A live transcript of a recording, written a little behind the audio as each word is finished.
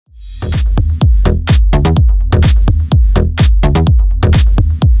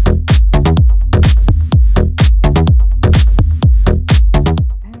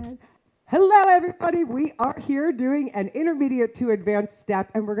here doing an intermediate to advanced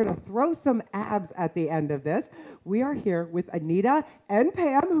step, and we're going to throw some abs at the end of this. We are here with Anita and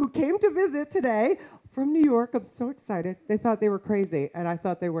Pam, who came to visit today from New York. I'm so excited. They thought they were crazy, and I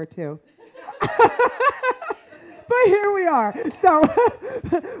thought they were too. But here we are. So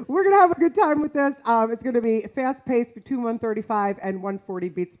we're going to have a good time with this. It's going to be fast-paced between 135 and 140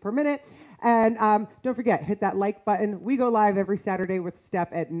 beats per minute. And don't forget, hit that like button. We go live every Saturday with Step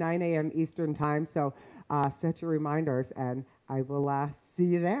at 9 a.m. Eastern Time. So set your reminders, and I will see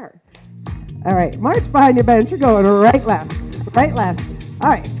you there. All right, march behind your bench. You're going right, left, right, left. All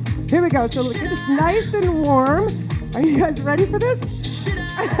right, here we go. So look, it's nice and warm. Are you guys ready for this?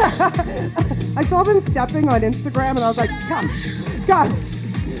 I saw them stepping on Instagram, and I was like, come,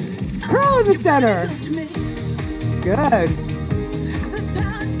 curl in the center. Good.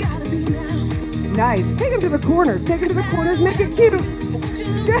 Nice. Take them to the corners. Take them to the corners. Make it cute.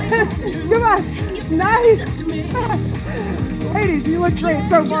 Good. Come on. Nice. Ladies, you look great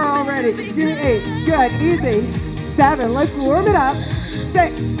so far already. Give me 8. Good. Easy. 7. Let's warm it up.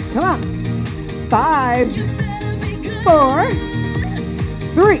 6. Come on. 5. 4.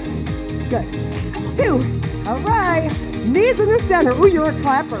 3. Good. 2. All right. Knees in the center. Ooh, you're a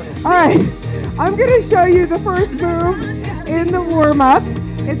clapper. All right. I'm going to show you the first move in the warm-up.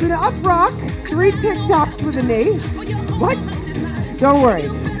 It's an up rock. 3 tick-tocks with a knee. What? Don't worry.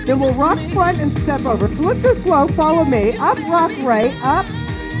 Then we'll rock front and step over. So let's go slow. Follow me. Up, rock, right. Up,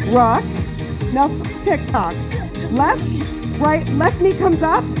 rock. Now tick-tocks. Left, right. Left knee comes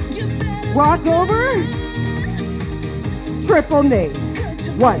up. Rock over. Triple knee.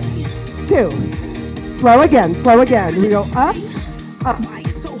 1, 2. Slow again. Slow again. We go up, up.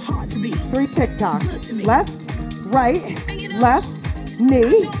 3 tick-tocks. Left, right, left,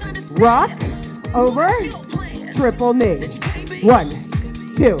 knee. Rock, over, triple knee. 1,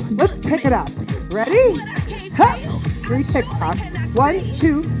 2. Let's pick it up. Ready? Hup. 3 tick-tocks. 1,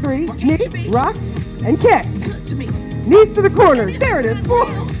 2, 3. Knee, rock, and kick. Knees to the corners. There it is. 4.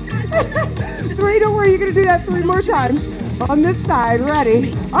 3. Don't worry. You're going to do that 3 more times. On this side.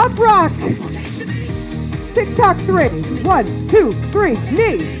 Ready? Up, rock. Tick-tock 3. 1, 2, 3.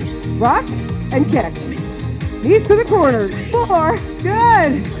 Knee, rock, and kick. Knees to the corners. 4.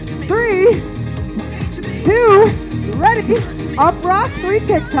 Good. 3, 2, ready, up rock, 3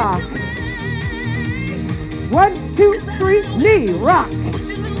 tick-tock. 1, 2, 3, knee, rock,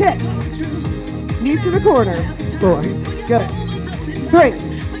 kick. Knees to the corner. 4, good. 3,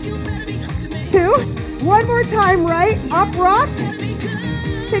 2, one more time, right, up rock,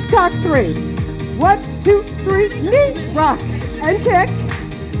 tick-tock 3. 1, 2, 3, knee, rock, and kick.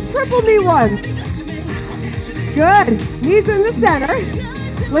 Triple knee 1. Good. Knees in the center.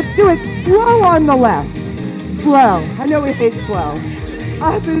 Let's do it slow on the left. Slow. I know we hate slow.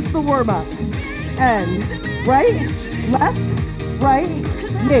 Up is the warm-up. And right, left, right,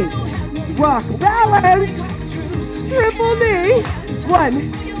 knee. Rock, balance. Triple knee. 1,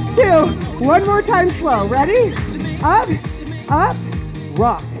 2. One more time slow. Ready? Up, up,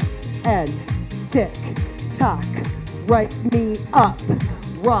 rock, and tick, tock. Right knee up,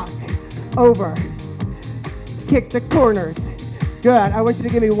 rock, over. Kick the corners. Good. I want you to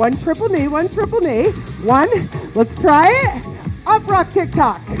give me 1 triple knee, 1 triple knee. 1. Let's try it. Up, rock,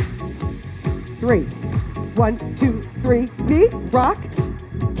 tick-tock. 3. 1, 2, 3. Knee, rock,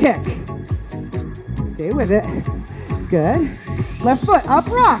 kick. Stay with it. Good. Left foot, up,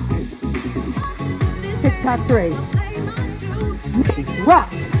 rock. Tick-tock 3. Knee, rock,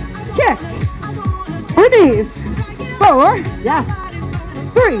 kick. 4 knees. 4. Yes.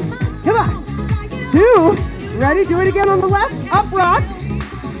 3. Come on. 2. Ready? Do it again on the left. Up, rock.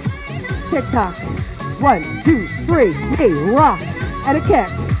 Tick-tock. 1, 2, 3. Knee, rock, and a kick.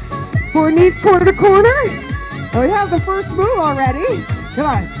 4 knees, corner to corner. And we have the first move already. Come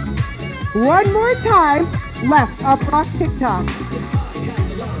on. 1 more time. Left, up, rock, tick-tock.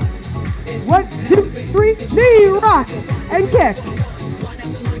 1, 2, 3. Knee, rock, and kick.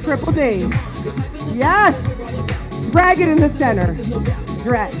 Triple knee. Yes. Drag it in the center.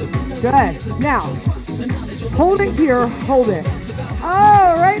 Drag. Good. Now, hold it here, hold it.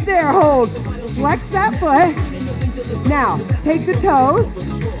 Oh, right there, hold. Flex that foot. Now, take the toes,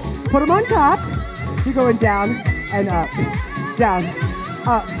 put them on top. You're going down and up, down,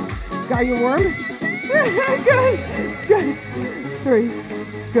 up. Got your worm? Good, good. 3,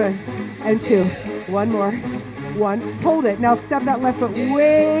 good, and 2. 1 more, 1. Hold it. Now step that left foot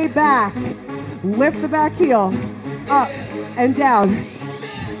way back. Lift the back heel, up and down.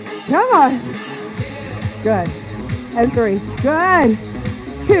 Come on. Good. And 3. Good.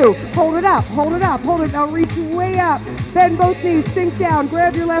 2, hold it up, hold it up, hold it, now reach way up, bend both knees, sink down,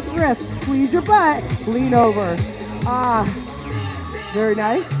 grab your left wrist, squeeze your butt, lean over. Very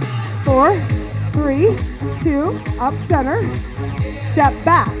nice. 4, 3, 2, up center, step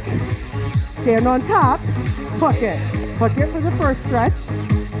back, stand on top, hook it for the first stretch.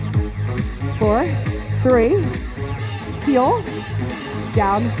 4, 3, heel,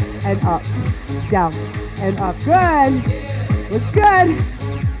 down and up, down and up. Good. Looks good.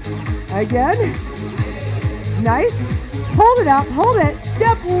 Again. Nice. Hold it up. Hold it.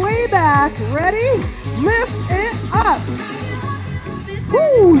 Step way back. Ready? Lift it up.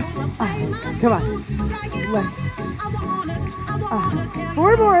 Woo. Come on. Lift.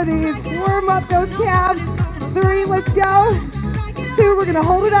 4 more of these. Warm up those calves. 3. Let's go. 2. We're going to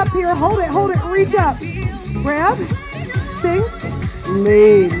hold it up here. Hold it. Hold it. Reach up. Grab. Sink.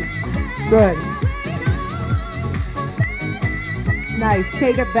 Lean. Good. Nice.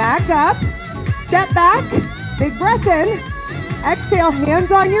 Take it back up. Step back. Big breath in. Exhale.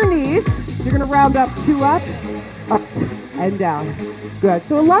 Hands on your knees. You're going to round up 2 up, and down. Good.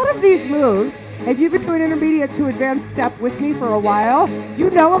 So a lot of these moves, if you've been doing intermediate to advanced step with me for a while, you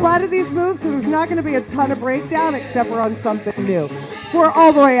know a lot of these moves, so there's not going to be a ton of breakdown except we're on something new. 4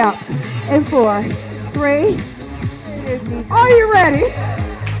 all the way up. And 4, 3. Are you ready?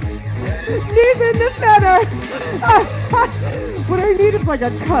 Knees in the center. What I need is like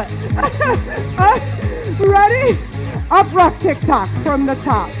a cut. Ready? Up rock tick-tock from the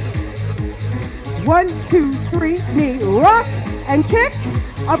top. 1, 2, 3, knee, rock, and kick.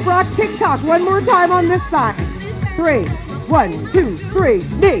 Up rock tick-tock. One more time on this side. 3, 1, 2, 3,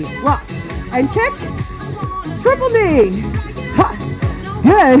 knee, rock, and kick. Triple knee. Ha.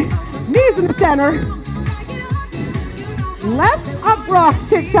 Good. Knees in the center. Left up rock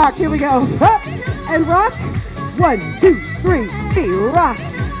tick-tock. Here we go. Up and rock. 1, 2, 3, knee, rock,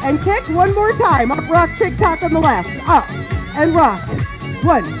 and kick. One more time. Up rock tick-tock on the left. Up and rock.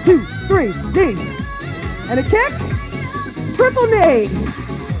 1, 2, 3, knee. And a kick. Triple knee.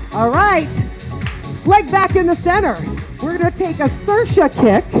 All right. Leg back in the center. We're going to take a Sarsha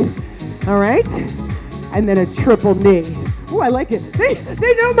kick. All right. And then a triple knee. Oh, I like it.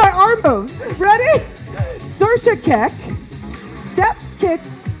 They know my arm moves. Ready? Sarsha kick. Step, kick,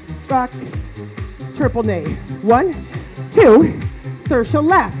 rock, triple knee. 1, 2, Sarsha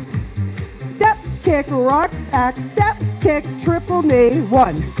left. Step, kick, rock, back, step, kick, triple knee.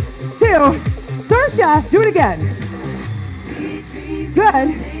 1, 2, Sarsha, do it again.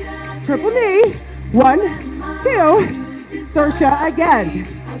 Good. Triple knee. 1, 2, Sarsha again.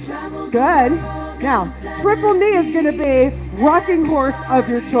 Good. Now, triple knee is going to be rocking horse of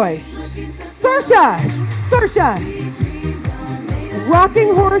your choice. Sarsha, Sarsha.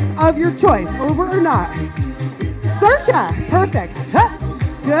 Rocking horse of your choice, over or not. Sarsha, perfect. Huh.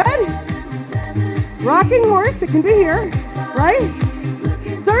 Good. Rocking horse, it can be here, right?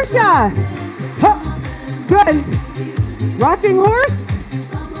 Sarsha. Huh. Good. Rocking horse.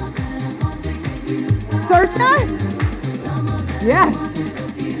 Sarsha. Yes.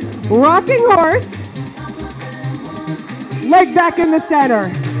 Rocking horse. Leg back in the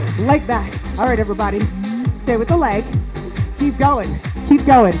center. Leg back. All right, everybody. Stay with the leg. Keep going. Keep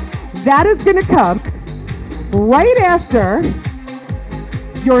going. That is going to come right after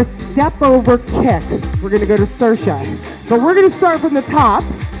your step over kick. We're going to go to Sarsha. So we're going to start from the top.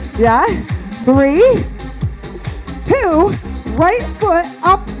 Yeah? 3, 2, right foot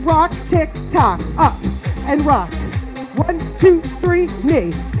up, rock, tick, tock. Up and rock. 1, 2, 3,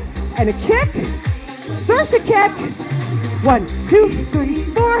 knee. And a kick. Sarsha kick. 1, 2, 3,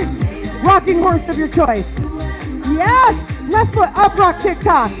 4. Rocking horse of your choice. Yes! Left foot up, rock,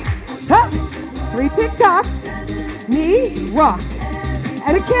 tick-tock. Up. 3 tick-tocks. Knee, rock.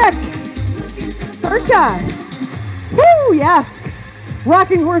 And a kick. Sarsha. Woo, yes.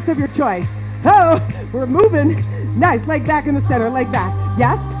 Rocking horse of your choice. Oh, we're moving. Nice. Leg back in the center. Leg back.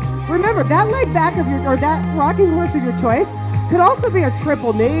 Yes. Remember, that leg back of your, or that rocking horse of your choice could also be a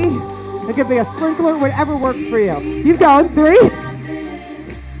triple knee. It could be a sprinkler, whatever works for you. Keep going. 3,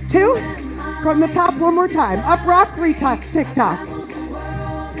 2, from the top one more time. Up rock, 3 tick-tock.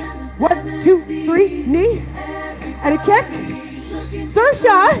 1, 2, 3, knee. And a kick.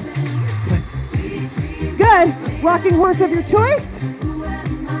 Sarsha. Good. Rocking horse of your choice.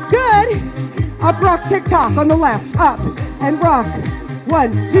 Good. Up rock, tick-tock on the left. Up and rock.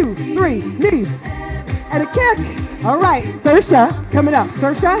 1, 2, 3, knee. And a kick. All right. Sarsha coming up.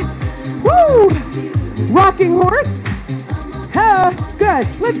 Sarsha. Woo. Rocking horse. Good.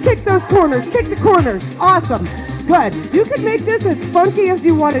 Let's kick those corners. Kick the corners. Awesome. Good. You can make this as funky as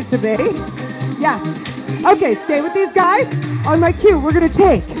you want it to be. Yes. Okay, stay with these guys. On my cue, we're gonna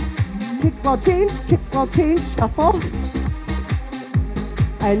take kickball change, shuffle,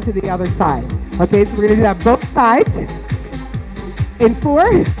 and to the other side. Okay, so we're gonna do that both sides. In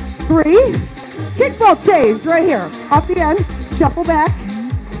 4, 3, kickball change right here. Off the end, shuffle back,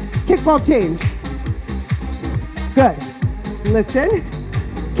 kickball change. Good. Listen.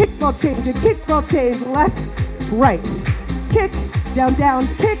 Kickball change and kickball change. Left, right. Kick, down, down,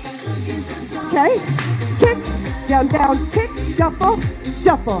 kick. Okay? Kick, down, kick, shuffle,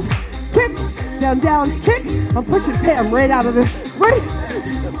 shuffle. Kick, down, kick. I'm pushing Pam right out of this. Right.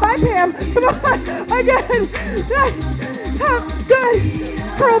 Bye, Pam. Come on. Again. Good.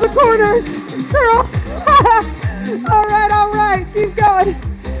 Curl the corners. Curl. All right. Keep going.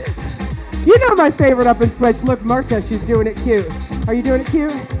 You know my favorite up and switch. Look, Martha, she's doing it cute. Are you doing it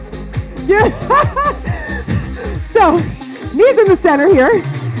cute? Yeah. So, knees in the center here.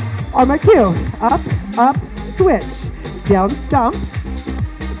 On my cue. Up, switch. Down, stomp.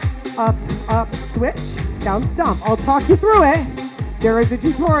 Up, switch. Down, stomp. I'll talk you through it. There is a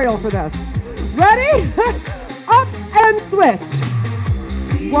tutorial for this. Ready? Up and switch.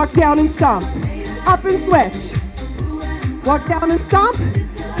 Walk down and stomp. Up and switch. Walk down and stomp.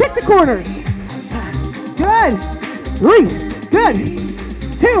 Kick the corners. Good. 3. Good.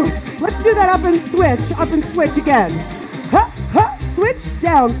 2. Let's do that up and switch. Up and switch again. Switch,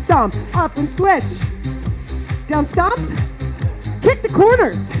 down, stomp. Up and switch. Down, stomp. Kick the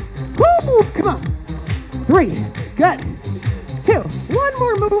corners. Woo! Come on. 3. Good. 2. One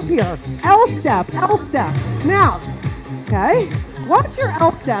more move here. L step. Now, okay? Watch your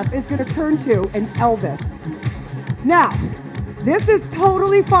L step is going to turn to an Elvis. Now, this is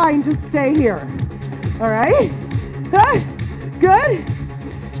totally fine to stay here. All right? Good.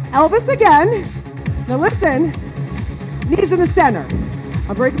 Elvis again. Now listen, knees in the center.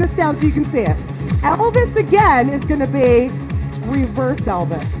 I'm breaking this down so you can see it. Elvis again is going to be reverse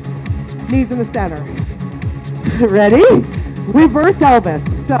Elvis. Knees in the center. Ready? Reverse Elvis.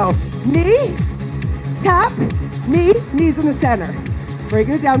 So knee, tap, knee, knees in the center.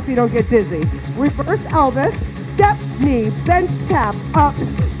 Breaking it down so you don't get dizzy. Reverse Elvis. Step, knee, bench, tap, up,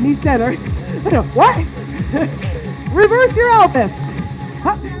 knee center. What? Reverse your Elvis.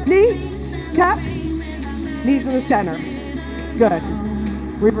 Up, knee, tap, knees in the center. Good.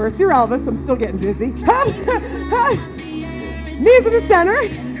 Reverse your Elvis. I'm still getting dizzy. Knees in the center.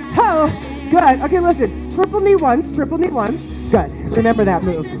 Oh, good. Okay, listen. Triple knee once. Good. Remember that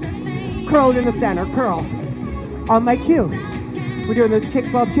move. Curl in the center. Curl. On my cue. We're doing those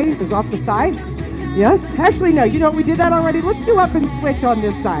kickball changes off the side. Yes? Actually, no. You know what? We did that already. Let's do up and switch on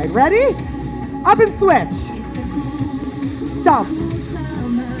this side. Ready? Up and switch. Stomp.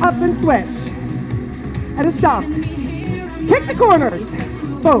 Up and switch. And a stomp. Kick the corners.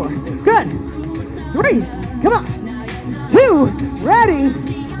 4. Good. 3. Come on. 2. Ready.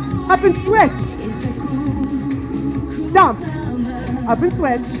 Up and switch. Stomp. Up and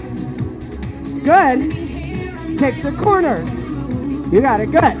switch. Good. Kick the corners. You got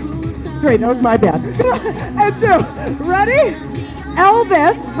it. Good. 3. That was my bad. And 2. Ready?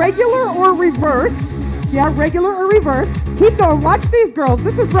 Elvis, regular or reverse. Yeah, regular or reverse. Keep going. Watch these girls.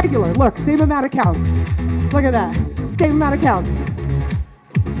 This is regular. Look, same amount of counts. Look at that. Same amount of counts.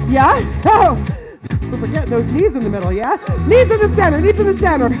 Yeah? Oh. We're forgetting those knees in the middle, yeah? Knees in the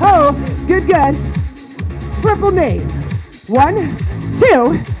center. Oh, good. Triple knee. 1,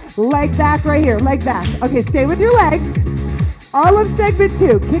 2. Leg back right here. Leg back. Okay, stay with your legs. All of segment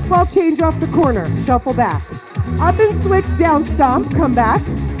 2. Kickball change off the corner. Shuffle back. Up and switch, down stomp. Come back.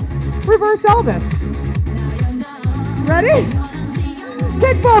 Reverse Elvis. Ready?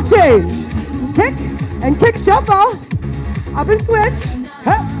 Kickball change. Kick and kick shuffle. Up and switch.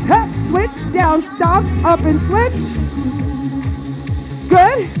 Switch, down stomp. Up and switch.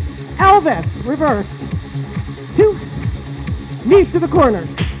 Good. Elvis. Reverse. 2. Knees to the corners.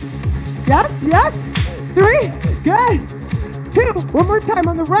 Yes. 3. Good. 2. One more time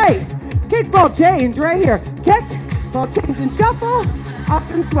on the right. Kickball change right here. Kick, ball change and shuffle. Up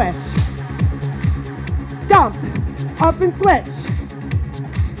and switch. Stomp. Up and switch.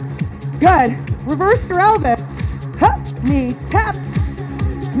 Good. Reverse your Elvis. Knee, tap.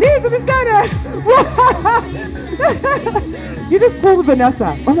 Knees in the center. You just pulled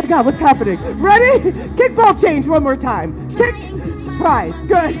Vanessa. Oh my God, what's happening? Ready? Kickball change one more time. Kick, surprise.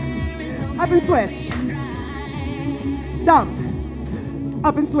 Good. Up and switch. Stomp.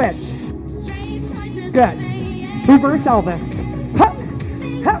 Up and switch. Good. Reverse Elvis.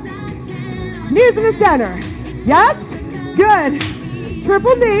 Knees in the center. Yes? Good.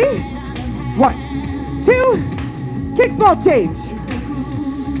 Triple knee. 1, 2. Kickball change.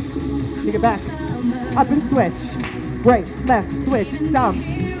 Take it back. up and switch. Right, left, switch, stomp,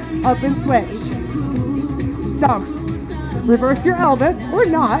 up and switch. Stomp. Reverse your Elvis, or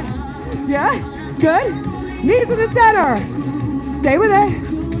not. Yeah, good. Knees in the center. Stay with it.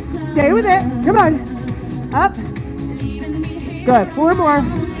 Stay with it. Come on. Up. Good. 4 more.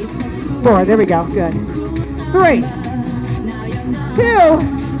 4. There we go. Good. 3, 2.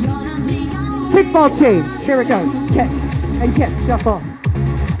 Kickball change. Here it goes. Kick and kick. Shuffle.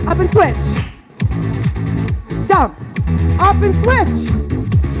 Up and switch. Stomp. Up and switch.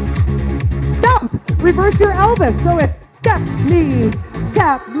 Stomp. Reverse your Elvis. So it's step, knee,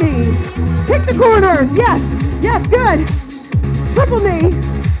 tap, knee. Kick the corners. Yes. Yes. Good. Triple knee.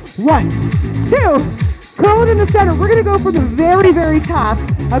 1, 2. Curl it in the center. We're going to go for the very, very top.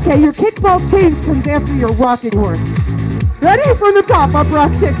 Okay, your kickball change comes after your rocking horse. Ready? From the top. Up,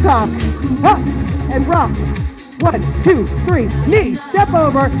 rock, tick, tock. Up and rock. 1, 2, 3. Knee. Step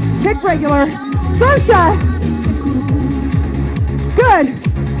over. Kick regular. Sarsha. Good.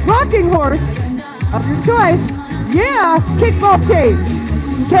 Rocking horse of your choice. Yeah. Kickball change.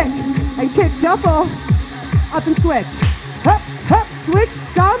 Kick and kick. Shuffle. Up and switch. Up, up. Switch.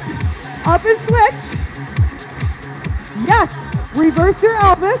 Stomp. Up and switch. Yes. Reverse your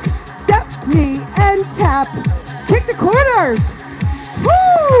Elvis. Step, knee, and tap. Kick the corners.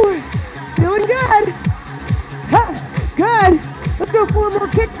 Woo! Feeling good. Huh. Good. Let's go 4 more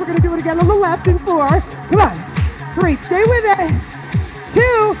kicks. We're going to do it again on the left in 4. Come on. 3. Stay with it.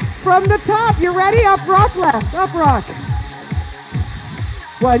 2. From the top. You ready? Up, rock, left. Up, rock.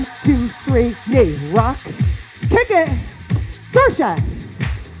 1, 2, 3. Knee. Rock. Kick it. Sarsha.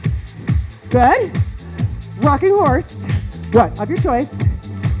 Good. Rocking horse. 1 of your choice.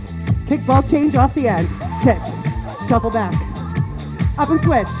 Kickball change off the end. Kick. Shuffle back. Up and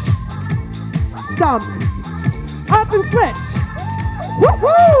switch. Stomp. Up and switch.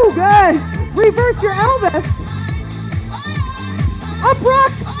 Woo-hoo! Good. Reverse your Elvis. Up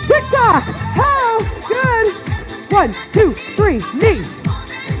rock. Tick-tock. How? Good. 1, 2, 3. Knee.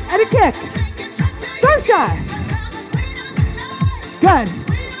 And a kick. Sarsha. Good.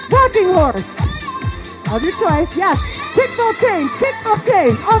 Rocking horse. Of your choice. Yes. Kickball change. Kickball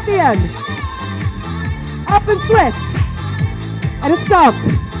change. Off the end. Up and switch. And a stomp.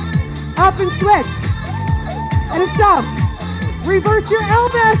 Up and switch. And a stomp. Reverse your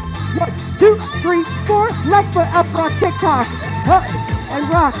Elvis. 1, 2, 3, 4. Left foot up, rock, tick tock. Up and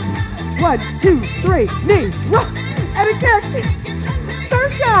rock. 1, 2, 3. Knee. Rock. And a kick.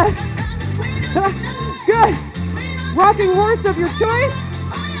 Third shot. Good. Rocking horse of your choice.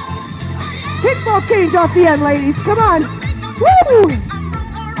 Kickball change off the end, ladies. Come on. Woo!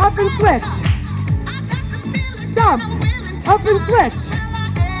 Up and switch. Stomp. Up and switch.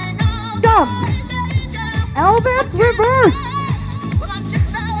 Stomp. Elvis, reverse.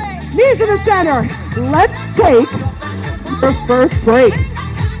 Knees in the center. Let's take the first break.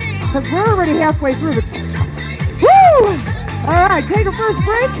 Because we're already halfway through the... Woo! All right, take a first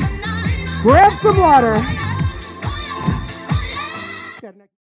break. Grab some water.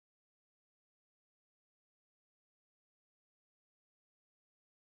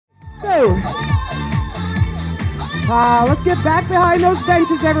 So, let's get back behind those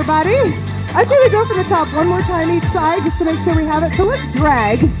benches, everybody. I say we go from the top one more time each side just to make sure we have it. So let's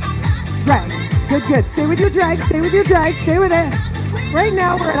drag. Drag. Good, good. Stay with your drag. Stay with your drag. Stay with it. Right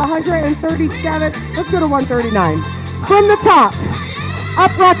now we're at 137. Let's go to 139. From the top.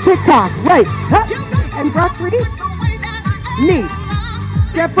 Up, rock, tick-tock. Right. Up. And rock 3. Knee.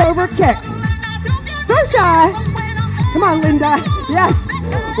 Step over, kick. Sarsha. Come on, Linda. Yes.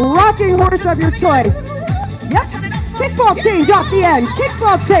 Rocking horse of your choice. Yep. Kickball change off the end.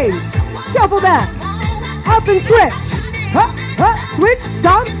 Kickball change. Shuffle back. Up and switch. Up, up, switch,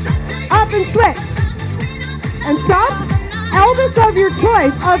 stomp. Up and switch. And stomp. Elvis of your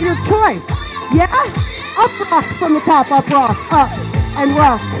choice, of your choice. Yeah? Up rock from the top, up rock, up and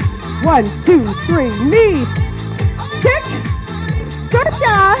rock. 1, 2, 3, knee. Kick.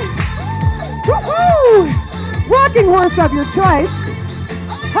 Sarsha. Woohoo! Rocking horse of your choice.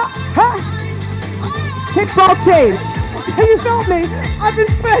 Ha, ha. Kickball change. You felt me. Up and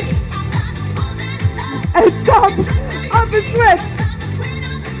switch. And stomp. Up and switch.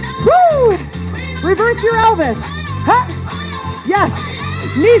 Woo! Reverse your Elvis. Ha. Yes.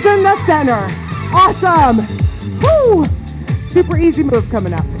 Knees in the center. Awesome. Woo! Super easy move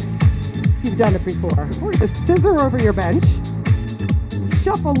coming up. You've done it before. We're going to scissor over your bench.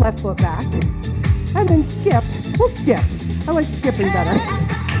 Shuffle left foot back. And then skip. We'll skip. I like skipping better.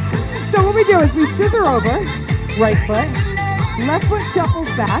 So what we do is we scissor over, right foot, left foot shuffles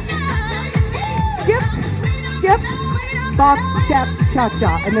back, skip, skip, box, step,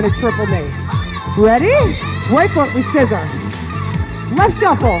 cha-cha, and then a triple knee. Ready? Right foot, we scissor. Left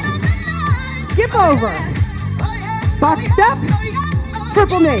shuffle. Skip over. Box step.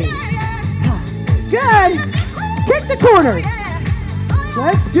 Triple knee. Good. Kick the corners.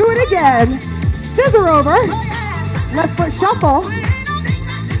 Let's do it again. Scissor over. Left foot shuffle.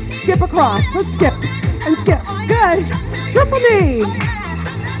 Skip across. Let's skip and skip. Good. Triple knee.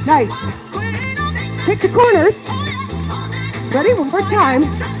 Nice. Kick the corners. Ready? One more time.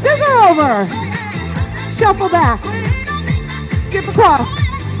 Scissor over. Shuffle back. Skip across.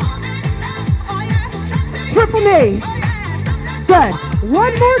 Triple knee. Good.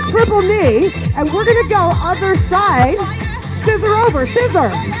 One more triple knee, and we're going to go other side. Scissor over.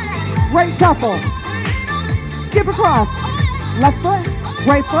 Scissor. Right shuffle. Skip across. Left foot.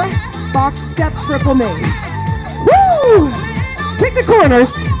 Right foot. Box step. Triple knee. Woo! Kick the corners.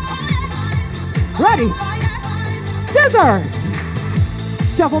 Ready. Scissor.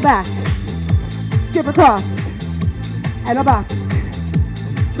 Shuffle back. Skip across. And a box.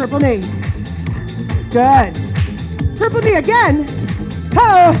 Triple knee. Good. Triple knee again.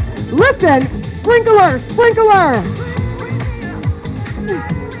 Oh, listen. Sprinkler. Sprinkler.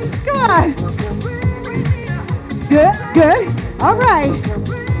 Come on. Good. Good. All right.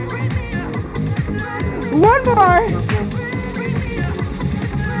 One more.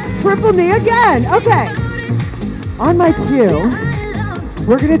 Triple knee again. Okay. On my cue,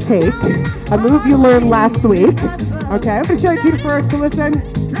 we're going to take a move you learned last week. Okay, I'm going to show it to you first. So listen.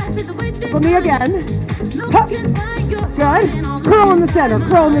 Triple knee again. Hup. Good. Curl in the center.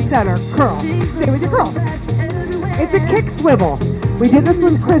 Curl in the center. Curl. Stay with your curl. It's a kick swivel. We did this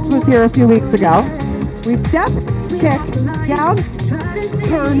when Chris was here a few weeks ago. We step, kick, down,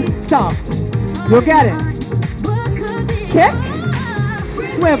 turn, stomp. You'll get it. Kick,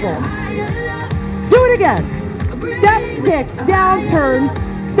 swivel. Do it again. Step, kick, down, turn,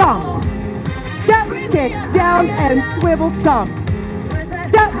 stomp. Step, kick, down, and swivel, stomp.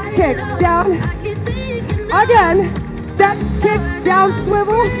 Step, kick, down. Again. Step, kick, down,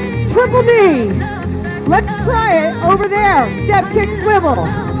 swivel, triple knee. Let's try it over there. Step, kick, swivel.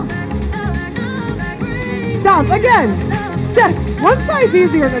 Stomp again. Step. One side's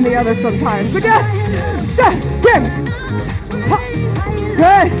easier than the other sometimes. Again. Step, kick.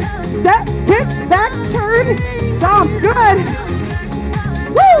 Good. Step, kick, back, turn, stomp. Good.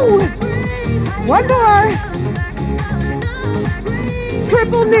 Woo! One more.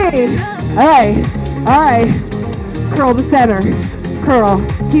 Triple knee. All right. All right. Curl the center. Curl.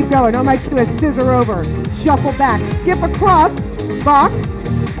 Keep going. On my cue, scissor over. Shuffle back. Skip across. Box.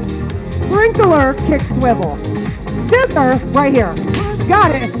 Sprinkler. Kick swivel. Scissor. Right here.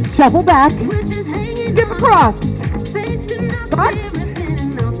 Got it. Shuffle back. Skip across. Box.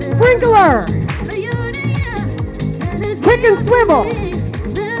 Sprinkler. Kick and swivel.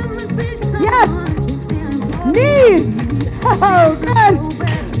 Yes. Knees. Oh, good.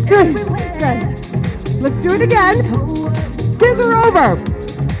 Good. Good. Let's do it again. Scissor over.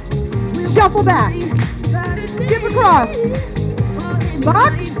 Shuffle back. Skip across.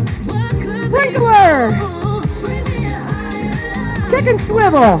 Box. Sprinkler. Kick and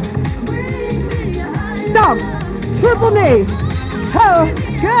swivel. Stomp. Triple knee. Oh,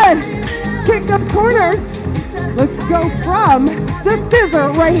 good. Kick those corners. Let's go from the scissor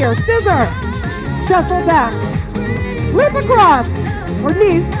right here. Scissor. Shuffle back. Flip across. Or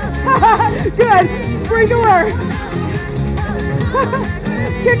knees. Good. Sprinkler.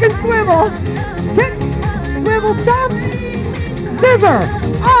 Kick and swivel. Kick. Swivel. Stomp. Scissor.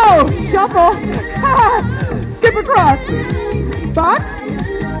 Oh, shuffle. Skip across. Box.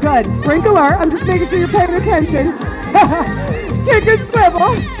 Good. Sprinkler. I'm just making sure you're paying attention. Kick and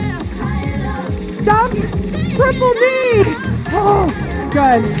swivel. Stomp. Triple knee. Oh,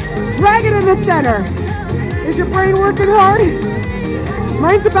 good. Drag it in the center. Is your brain working hard?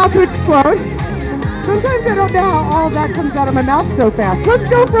 Mine's about to explode. Sometimes I don't know how all that comes out of my mouth so fast. Let's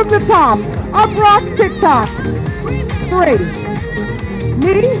go from the top. Up, rock, tick-tock. 3.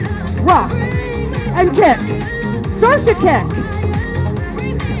 Knee, rock, and kick. Sarsha kick.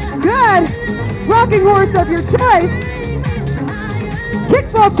 Good. Rocking horse of your choice.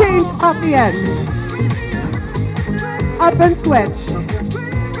 Kickball change off the end. Up and switch.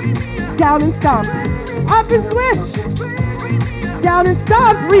 Down and stomp. Up and switch. Down and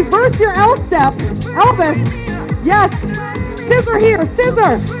stomp. Reverse your L step. Elvis. Yes. Scissor here.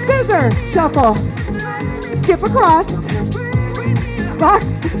 Scissor. Scissor. Shuffle. Skip across. Box.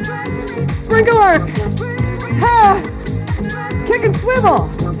 Sprinkler. Ha. Kick and swivel.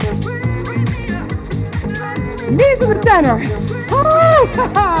 Knees in the center. Oh.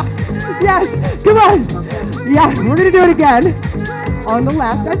 Yes. Come on. Yeah. We're going to do it again. On the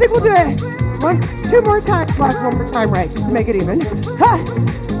left. I think we'll do it Two more times left, one more time right, just to make it even. Ha.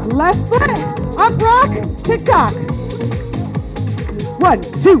 Left foot, up rock, tick-tock. 1,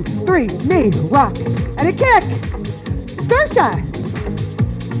 2, 3, knee, rock, and a kick. Sarsha.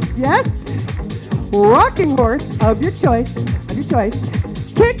 Yes. Rocking horse of your choice,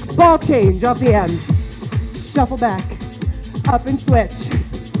 Kick, ball change off the end. Shuffle back, up and switch.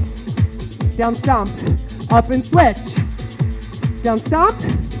 Down stomp, up and switch. Down stomp,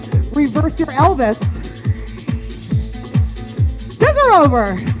 reverse your Elvis. Scissor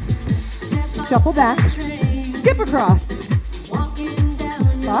over. Shuffle back, skip across.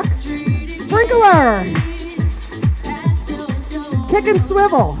 Buck, sprinkler. Kick and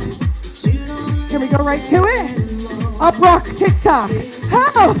swivel. Can we go right to it? Up rock, tick-tock.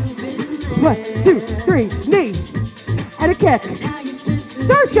 How? 1, 2, 3, knee. And a kick.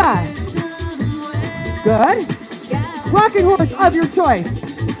 Sarsha. Good. Rocking horse of your choice.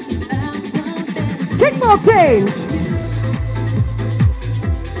 Kickball change.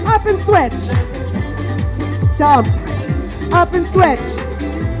 Up and switch. Stomp. Up and switch.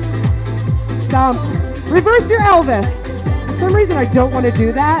 Stomp. Reverse your Elvis. For some reason I don't want to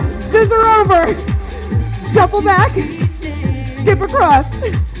do that. Scissor over. Shuffle back. Skip across.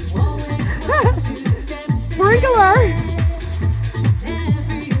 Sprinkler.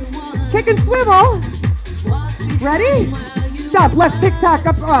 Kick and swivel. Ready? Stop. Left tick-tock.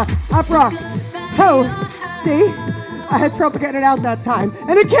 Up rock. Up rock. Ho. See? I had trouble getting it out that time.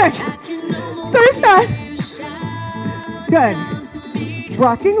 And a kick. Sarsha. Good.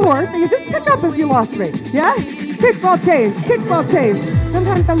 Rocking horse. And you just pick up if you lost me. Yeah? Kickball change. Kickball change.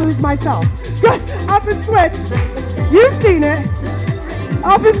 Sometimes I lose myself. Good. Up and switch. You've seen it.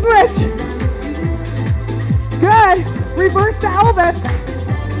 Up and switch. Good. Reverse to Elvis.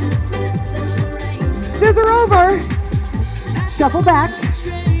 Scissor over. Shuffle back.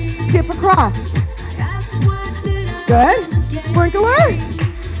 Skip across. Good. Sprinkler.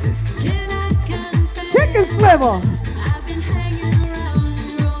 Kick and swivel.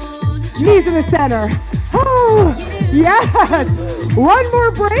 Knees in the center. Oh, yes. One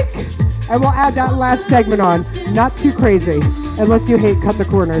more break, and we'll add that last segment on. Not too crazy, unless you hate cut the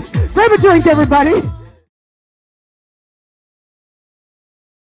corners. Grab a drink, everybody.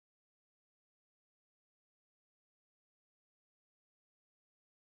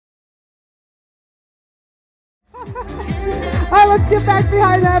 All right, let's get back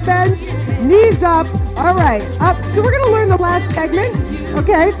behind that bench. Knees up. All right, up. So we're going to learn the last segment.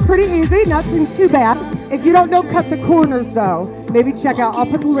 Okay, it's pretty easy. Nothing too bad. If you don't know cut the corners, though, maybe check out. I'll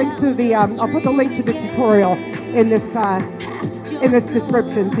put the link to the the tutorial in this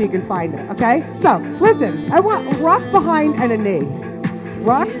description so you can find it. Okay. So listen. I want rock behind and a knee.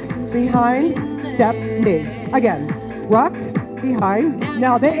 Rock behind, step, knee. Again. Rock behind.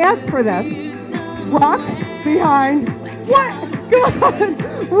 Now they asked for this. Rock behind. What? Come on.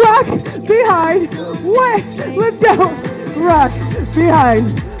 Rock behind. What? Let's go. Rock behind.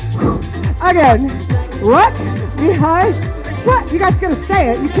 Again. Rock behind. What? You guys gotta say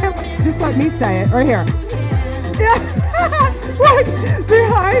it. You can't just let me say it. Right here. Yeah. Rock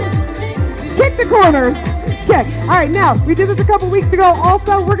behind. Kick the corners. Kick. All right. Now we did this a couple weeks ago.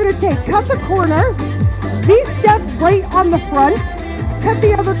 Also, we're gonna cut the corner. V-step right on the front. Cut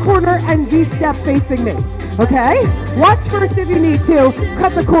the other corner and V-step facing me. Okay? Watch first if you need to.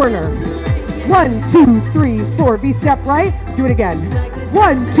 Cut the corner. 1, 2, 3, 4. V-step right. Do it again.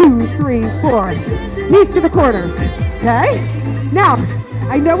 1, 2, 3, 4. Knees to the corners. Okay? Now,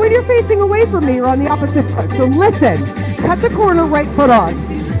 I know when you're facing away from me, you're on the opposite foot. So listen. Cut the corner, right foot on.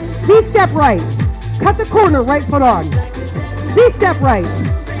 V-step right. Cut the corner, right foot on. V-step right.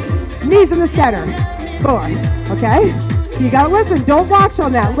 Knees in the center. 4. Okay? You gotta listen. Don't watch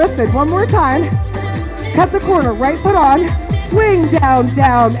on that. Listen. One more time. Cut the corner. Right foot on. Swing down,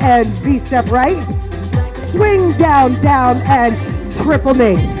 down, and V-step right. Swing down, down, and triple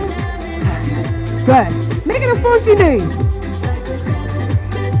knee. Good. Make it a funky knee.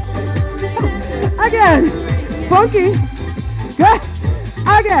 Again. Funky. Good.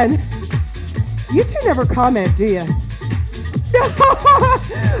 Again. You two never comment, do you?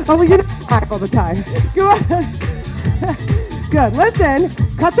 Oh, well, you don't talk all the time. Go on. Good. Listen.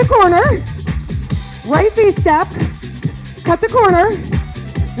 Cut the corner. Right V-step. Cut the corner.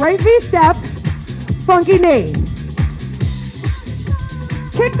 Right V-step. Funky knee.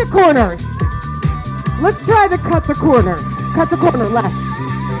 Kick the corners. Let's try to cut the corner. Cut the corner. Left.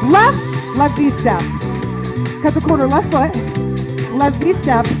 Left. Left V-step. Cut the corner. Left foot. Left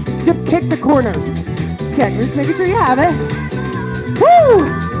V-step. Just kick the corners. Kick. Just making sure you have it. Woo!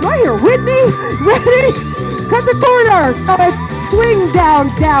 Right here with me. Ready? Cut the corner. Swing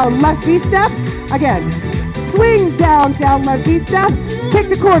down, down, left V-step. Again. Swing down, down, left V-step. Kick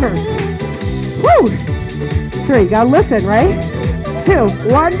the corners. Woo! 3, gotta listen, right? 2,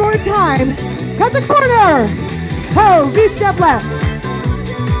 one more time. Cut the corner. Ho, V-step left.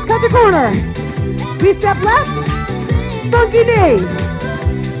 Cut the corner. V-step left. Funky knee.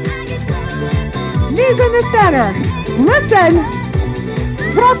 Knees in the center. Listen.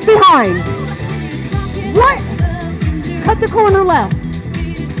 Walk behind. What? Cut the corner left.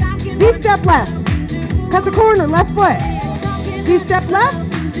 V-step left. Cut the corner, left foot. V-step left.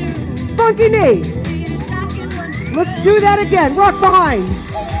 Funky knee. Let's do that again. Rock behind.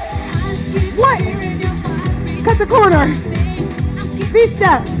 What? Cut the corner.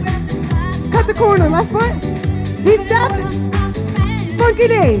 V-step. Cut the corner, left foot. V-step. Funky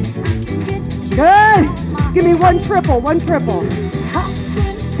knee. Good. Give me one triple, one triple.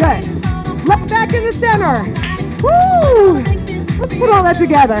 Good. Left back in the center. Woo! Let's put all that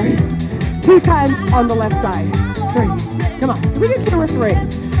together. 2 times on the left side. 3. Come on. We can do 3.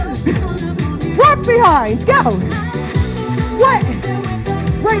 Walk behind. Go. What?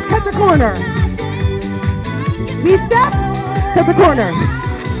 Right, cut the corner. V-step. Cut the corner.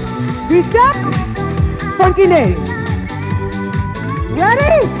 V-step. Funky knee.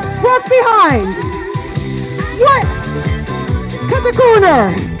 Ready? Walk behind. What? Cut the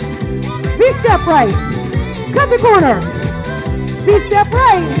corner. V-step right. Cut the corner. V-step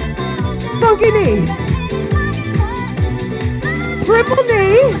right. Funky knee. Triple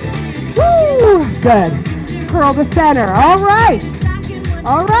knee. Woo! Good. Curl the center. All right.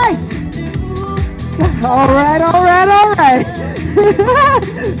 All right. All right, all right, all right.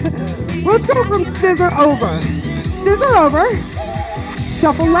 Let's go from scissor over. Scissor over.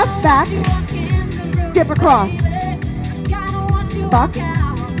 Shuffle left back. Skip across. Buck.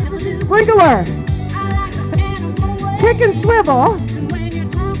 Sprinkler. Kick and swivel.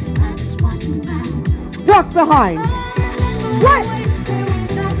 Duck behind. What?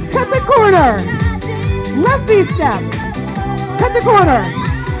 Cut the corner. Left V-step. Cut the corner.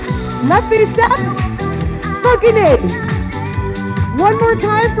 Left V-step. Funky knee. One more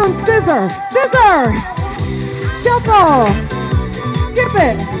time from scissor. Scissor. Shuffle. Skip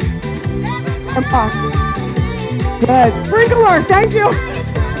it. And pop. Good. Sprinkler. Thank you.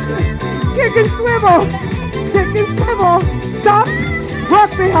 Kick and swivel. Kick and swivel. Stop. Rock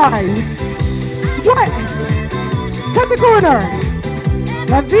behind. What? Cut the corner.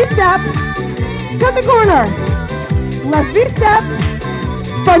 Left V-step. Cut the corner. Left V-step.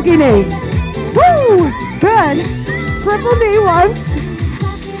 Funky knee. Woo! Good. Triple knee once.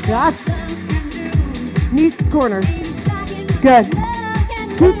 Yes. Knees corners. Good.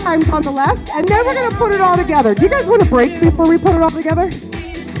 2 times on the left. And then we're going to put it all together. Do you guys want a break before we put it all together?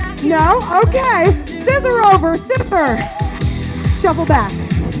 No? Okay. Scissor over. Scissor. Shuffle back.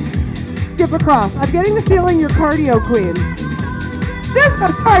 Skip across. I'm getting the feeling you're cardio queens.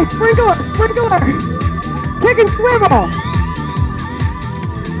 Scissor. Sorry. Sprinkler. Sprinkler. Kick and swivel.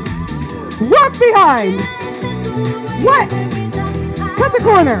 Walk behind. What? Cut the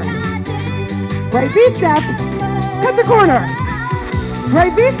corner. Right V-step. Cut the corner.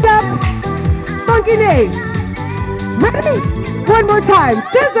 Right V-step. Funky knee. Ready? One more time.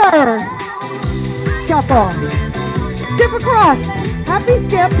 Scissor. Shuffle. Skip across. Happy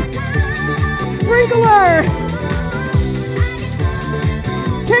skip. Sprinkler.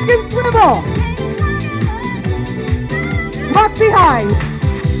 Kick and swivel. Walk behind.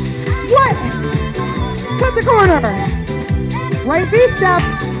 What? Cut the corner. Right V-step.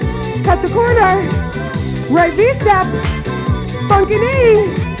 Cut the corner. Right V-step. Funky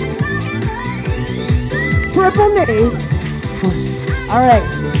knee. Triple knee. All right.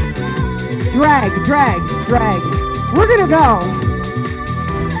 Drag, drag, drag. We're going to go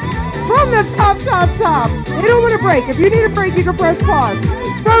from the top, top, top. You don't want to break. If you need a break, you can press pause.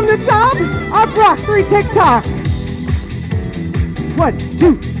 From the top, up rock, 3 tick-tock. 1,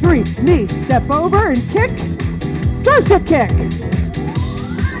 2, 3, knee. Step over and kick. Search a kick.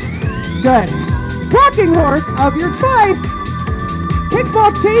 Good. Rocking horse of your choice.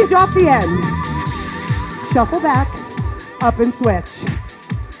 Kickball change off the end. Shuffle back. Up and switch.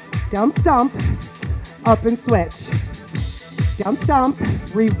 Down stomp. Up and switch. Down stomp.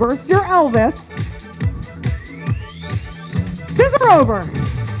 Reverse your Elvis. Scissor over.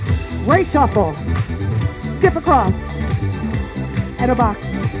 Right shuffle. Skip across. And a box.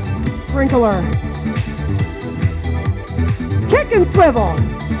 Sprinkler. Kick and swivel.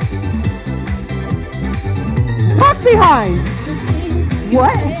 Walk behind.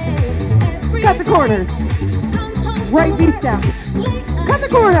 What? Cut the corners. Right V-step. Cut the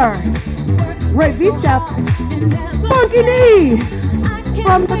corner. Right V-step. funky knee.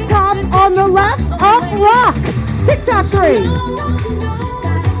 From the top on the left, up rock. TikTok 3.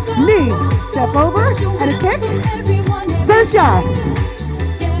 Knee, step over, and a kick. Sersha.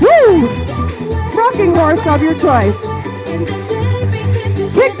 Woo! Rocking horse of your choice.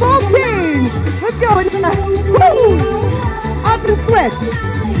 Kickball change. Let's go. Woo! Up and switch.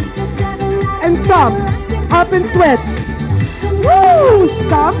 And stomp. Up and switch. Woo!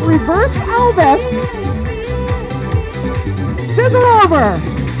 Stomp. Reverse Elvis. Scissor over.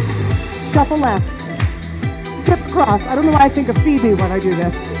 Shuffle left. Tip across. I don't know why I think of Phoebe when I do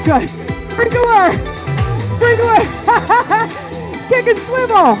this. Good. Sprinkler. Sprinkler. Kick and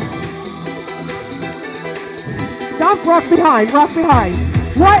swivel. Stomp. Rock behind. Rock behind.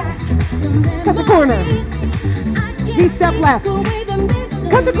 What? Cut the corner. V-step left.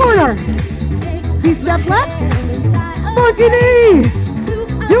 Cut the corner. V-step left. Funky knee.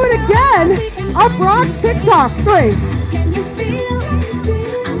 Do it again. Up rock. TikTok 3.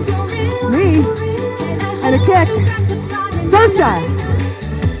 Knee. And a kick. Sersha.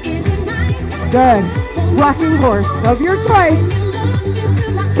 Good. Rocking horse of your choice.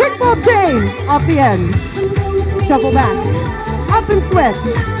 Kickball change. Off the end. Shuffle back. Up and switch.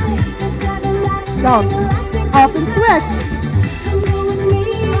 Stomp. Up and switch.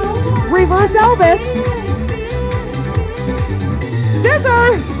 Reverse Elvis. Scissor.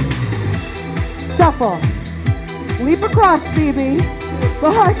 Shuffle. Leap across, Phoebe.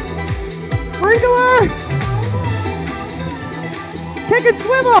 Back. Sprinkler. Kick and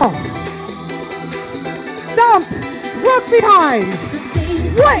swivel. Stomp. Rook behind.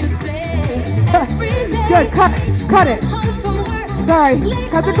 What? Good. Cut it. Sorry.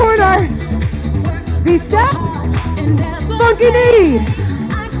 Cut the corner. V-step. Funky knee.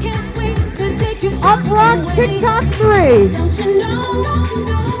 Up rock. TikTok 3.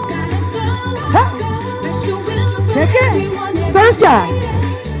 Huh. Kick it. Sersha.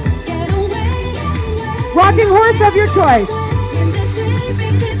 Rocking horse of your choice.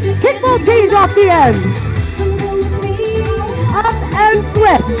 Kickball change off the end. Up and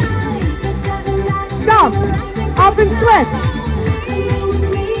switch. Stomp. Up and switch.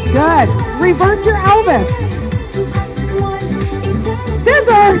 Good. Reverse your Elvis.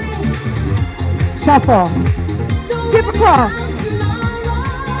 Scissor. Shuffle. Skip across.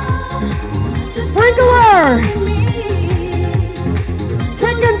 Sprinkler.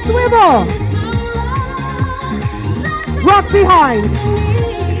 Kick and swivel. Rock behind.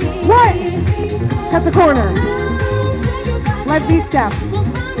 What? Cut the corner. Left V-step.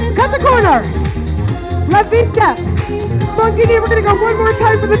 Cut the corner. Left V-step. Funky knee. We're going to go one more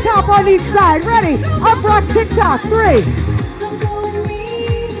time for the top on each side. Ready? Up rock. TikTok 3.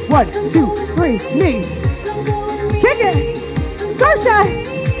 1, 2, 3. Knee. Kick it. Sersha.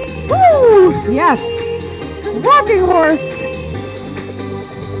 Woo! Yes. Rocking horse.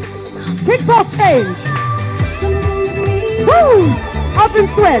 Kickball change. Woo! Up and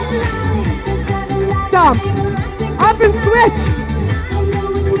switch. Stomp. Up and switch.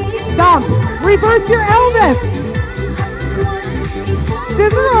 Stomp. Reverse your Elvis.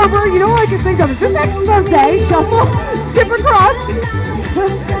 Scissor over. You know what I can think of? Is this expose? Shuffle. Skip across.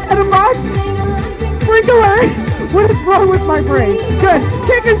 And a must. Sprinkler. What is wrong with my brain? Good.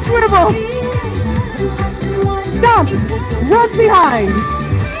 Kick and swivel. Stomp. Rock behind.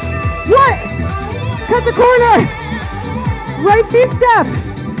 What? Cut the corner. Right V-step.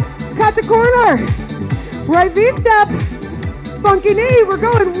 Cut the corner. Right V-step. Funky knee. We're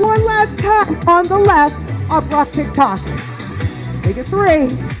going one last time on the left. Up rock TikTok. Make it 3.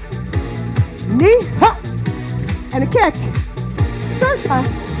 Knee. Hop. And a kick. Sersha.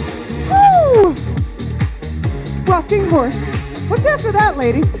 Woo! Rocking horse. What's after that,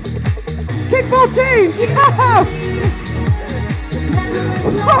 ladies? Kickball change. Yeah!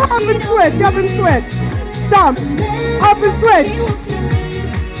 Up and switch. Up and switch. Stomp. Up and switch.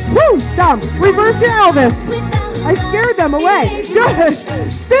 Woo! Stomp. Reverse your Elvis. I scared them away. Good.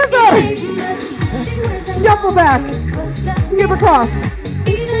 Scissor. Shuffle back. Skip across.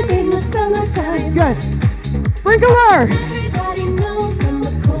 Good. Sprinkler.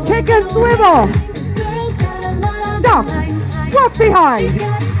 Kick and swivel. Stomp. Walk behind.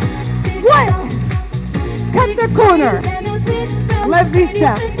 What? Cut the corner. Left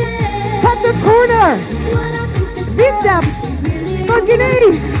V-step. Cut the corner. V-step. Funky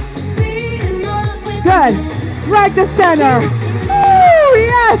knee. Good. Right to center. Woo!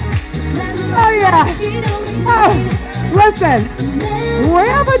 Yes. Oh yeah. Oh, listen.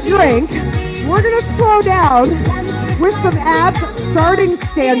 Grab a drink. We're gonna slow down with some abs starting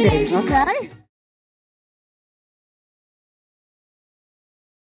standing. Okay.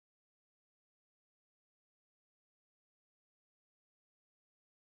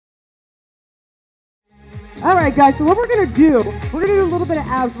 All right, guys, so what we're going to do a little bit of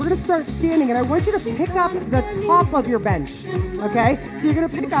abs. We're going to start standing, and I want you to pick up the top of your bench, okay? So you're going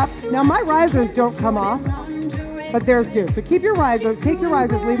to pick up. Now, my risers don't come off, but theirs do. So keep your risers, take your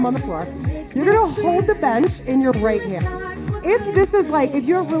risers, leave them on the floor. You're going to hold the bench in your right hand. If this is like, if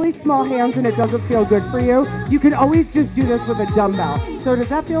you have really small hands and it doesn't feel good for you, you can always just do this with a dumbbell. So does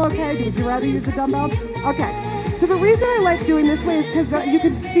that feel okay? Would you rather use a dumbbell? Okay. So the reason I like doing this way is because you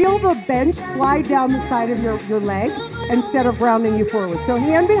can feel the bench slide down the side of your leg instead of rounding you forward. So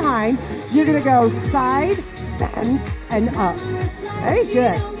hand behind, you're going to go side, bend, and up. Okay,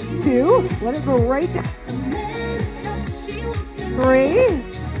 good. 2, let it go right down. 3,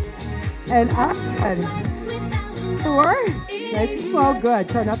 and up, and 4, nice and slow, good.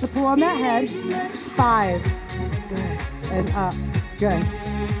 Try not to pull on that head. 5, good, and up, good.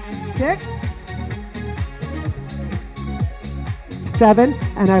 6, 7,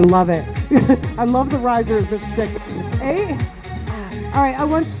 and I love it. I love the risers that stick. 8, all right, I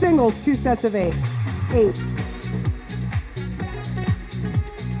want singles, 2 sets of 8. 8,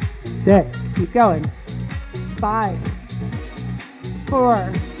 6, keep going. 5,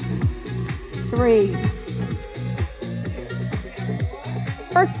 4, 3,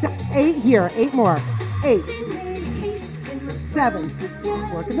 8 here, 8 more. 8, 7,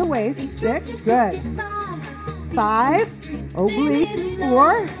 working the waist. 6, good. 5, oblique.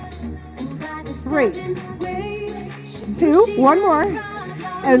 4, 3, 2, 1 more,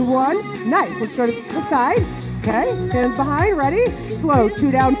 and 1. Nice. Let's go to the side. Okay, hands behind. Ready? Slow. 2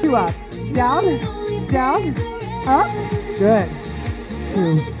 down, 2 up. Down, down, up. Good.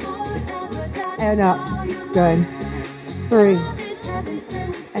 2. And up. Good. 3.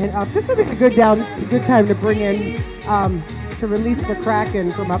 And up. This would be a good time to bring in, to release the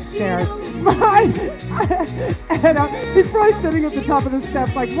Kraken from upstairs. And he's probably sitting at the top of the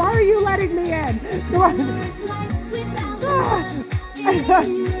steps like, why are you letting me in? Come on.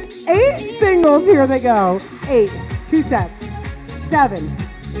 8 singles, here they go. 8, 2 sets. 7,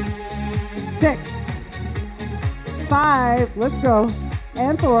 6, 5, let's go.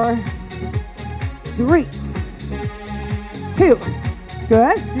 And 4, 3, 2,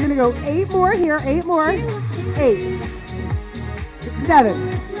 good. You're gonna go 8 more here, 8 more. 8,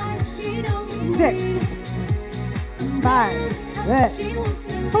 7, 6, 5,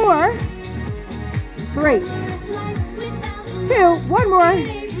 4, 3, 2, 1 more,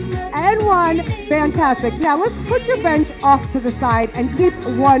 and 1. Fantastic. Now let's put your bench off to the side and keep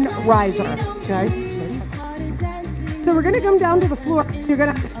 1 riser, okay? So we're gonna come down to the floor. You're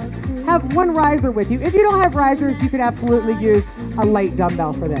gonna have 1 riser with you. If you don't have risers, you could absolutely use a light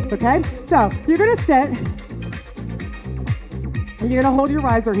dumbbell for this, okay? So you're gonna sit, and you're gonna hold your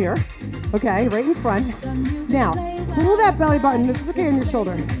riser here, okay, right in front. Now, pull that belly button. This is okay on your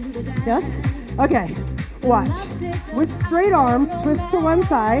shoulder. Yes? Okay, watch. With straight arms, twist to one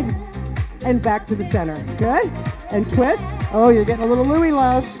side and back to the center. Good? And twist. Oh, you're getting a little Louie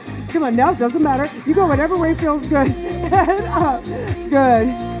love. Come on, no, doesn't matter. You go whatever way feels good. And up.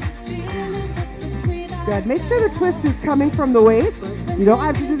 Good. Good. Make sure the twist is coming from the waist. You don't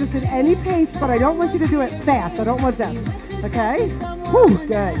have to do this at any pace, but I don't want you to do it fast. I don't want this. Okay? Whew,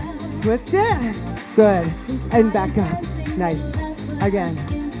 good. Twist it. Good. And back up. Nice. Again.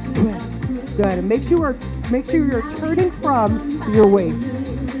 Twist. Good. And make sure you're turning from your waist.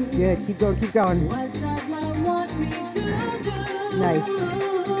 Good. Keep going. Keep going. Nice.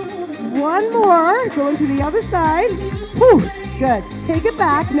 1 more. Going to the other side. Whew. Good. Take it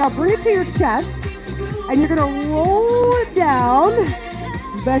back. Now bring it to your chest. And you're going to roll it down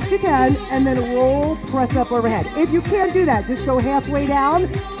as best you can. And then roll, press up overhead. If you can't do that, just go halfway down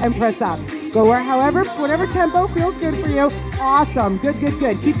and press up. Go whatever tempo feels good for you. Awesome. Good, good,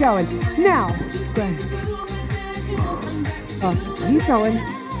 good. Keep going. Now, good. Keep going.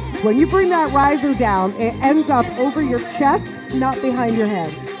 When you bring that riser down, it ends up over your chest, not behind your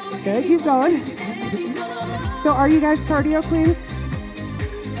head. Good, keep going. So are you guys cardio queens?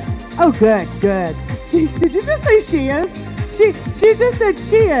 Oh, good, good. Did you just say she is? She just said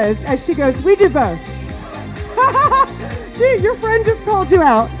she is, as she goes, we do both. Gee, your friend just called you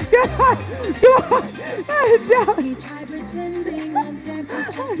out.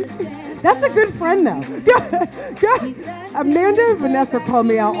 That's a good friend, though. Amanda and Vanessa call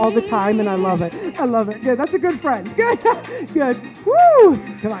me out all the time, and I love it. I love it. Good. That's a good friend. Good. Good. Woo!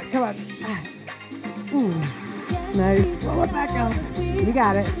 Come on. Come on. Ooh. Nice. Roll it back up. You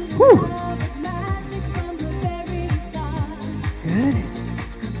got it. Woo! Good.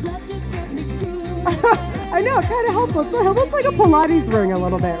 I know, it kind of helps. It's almost like a Pilates ring a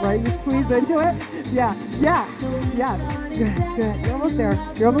little bit, right? You squeeze into it. Yeah, yeah, yeah. Good, good. You're almost there.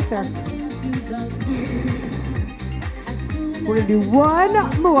 You're almost there. We're going to do one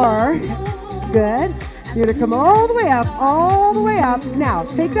more. Good. You're going to come all the way up, all the way up. Now,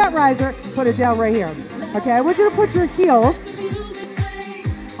 take that riser, put it down right here. Okay, I want you to put your heels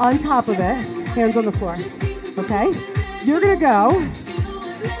on top of it, hands on the floor. Okay? You're going to go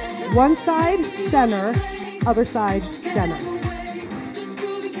one side, center, other side, center.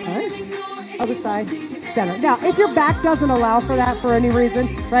 Okay? Other side, center. Now, if your back doesn't allow for that for any reason,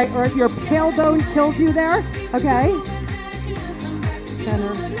 right, or if your tailbone kills you there, okay?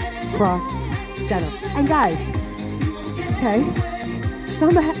 Center, cross, center. And guys, okay,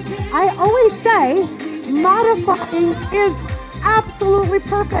 I always say modifying is absolutely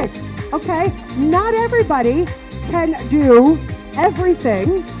perfect, okay? Not everybody can do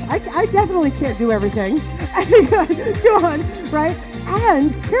everything. I definitely can't do everything. Go on, right?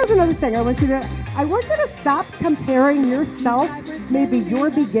 And here's another thing I want you to stop comparing yourself, maybe your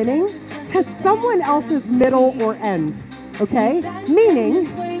beginning, to someone else's middle or end, okay? Meaning,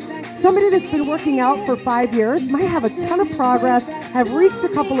 somebody that's been working out for 5 years might have a ton of progress, have reached a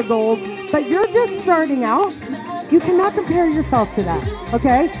couple of goals, but you're just starting out. You cannot compare yourself to that,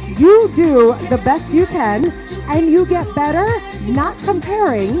 okay? You do the best you can, and you get better, not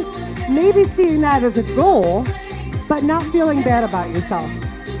comparing, maybe seeing that as a goal, but not feeling bad about yourself,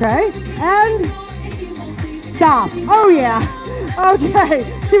 okay? And stop. Oh, yeah. Okay.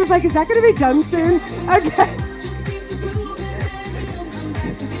 She was like, is that going to be done soon? Okay.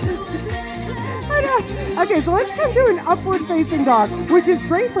 Okay, so let's come to an upward facing dog, which is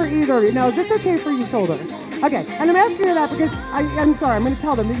great for either of you. Now, is this okay for your shoulder? Okay, and I'm asking you that because I'm sorry, I'm going to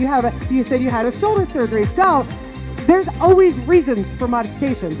tell them that you said you had a shoulder surgery. So there's always reasons for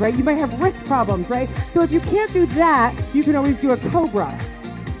modifications, right? You might have wrist problems, right? So if you can't do that, you can always do a cobra,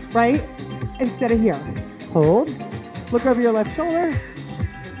 right? Instead of here. Hold. Look over your left shoulder.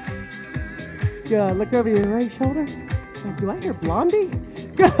 Good. Look over your right shoulder. Oh, do I hear Blondie?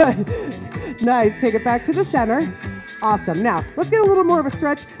 Good. Nice. Take it back to the center. Awesome. Now, let's get a little more of a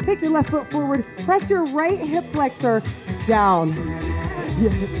stretch. Take your left foot forward. Press your right hip flexor down.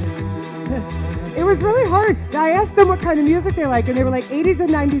 It was really hard. I asked them what kind of music they like, and they were like 80s and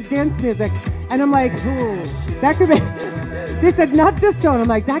 90s dance music. And I'm like, ooh, that could be... They said, not disco. And I'm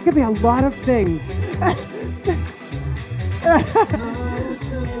like, that could be a lot of things.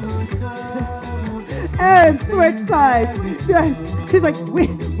 And switch sides. She's like, we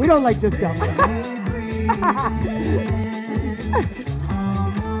don't like disco.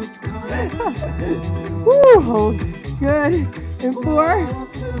 Woo, good. In 4,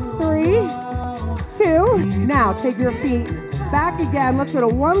 3, 2. Now take your feet back again. Let's go to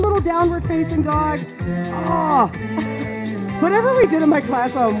one little downward facing dog. Oh. Whatever we did in my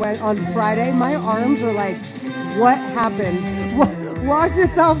class on Friday, my arms are like, what happened? Walk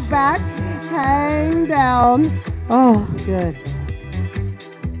yourself back, hang down. Oh, good.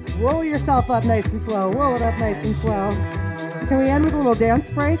 Roll yourself up nice and slow. Roll it up nice and slow. Can we end with a little dance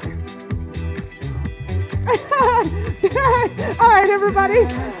break? All right, everybody.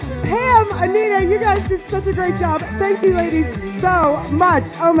 Pam, Anita, you guys did such a great job. Thank you, ladies, so much.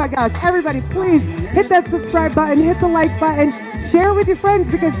 Oh, my gosh. Everybody, please hit that subscribe button, hit the like button, share with your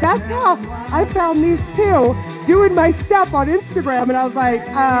friends, because that's how I found these two doing my step on Instagram. And I was like,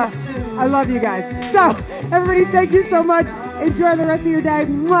 I love you guys. So, everybody, thank you so much. Enjoy the rest of your day.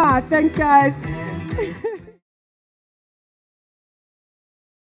 Mwah. Thanks, guys.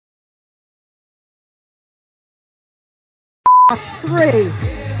 3.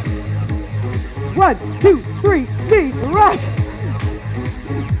 1, 2, 3, knee, rock.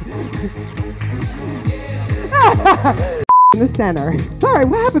 In the center. Sorry,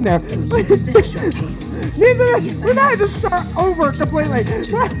 what happened there? We're not to start over completely.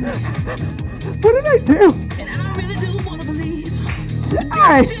 What did I do? All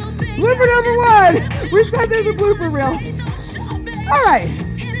right, blooper number 1. We said there's a blooper reel. All right,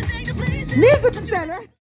 knees at the center.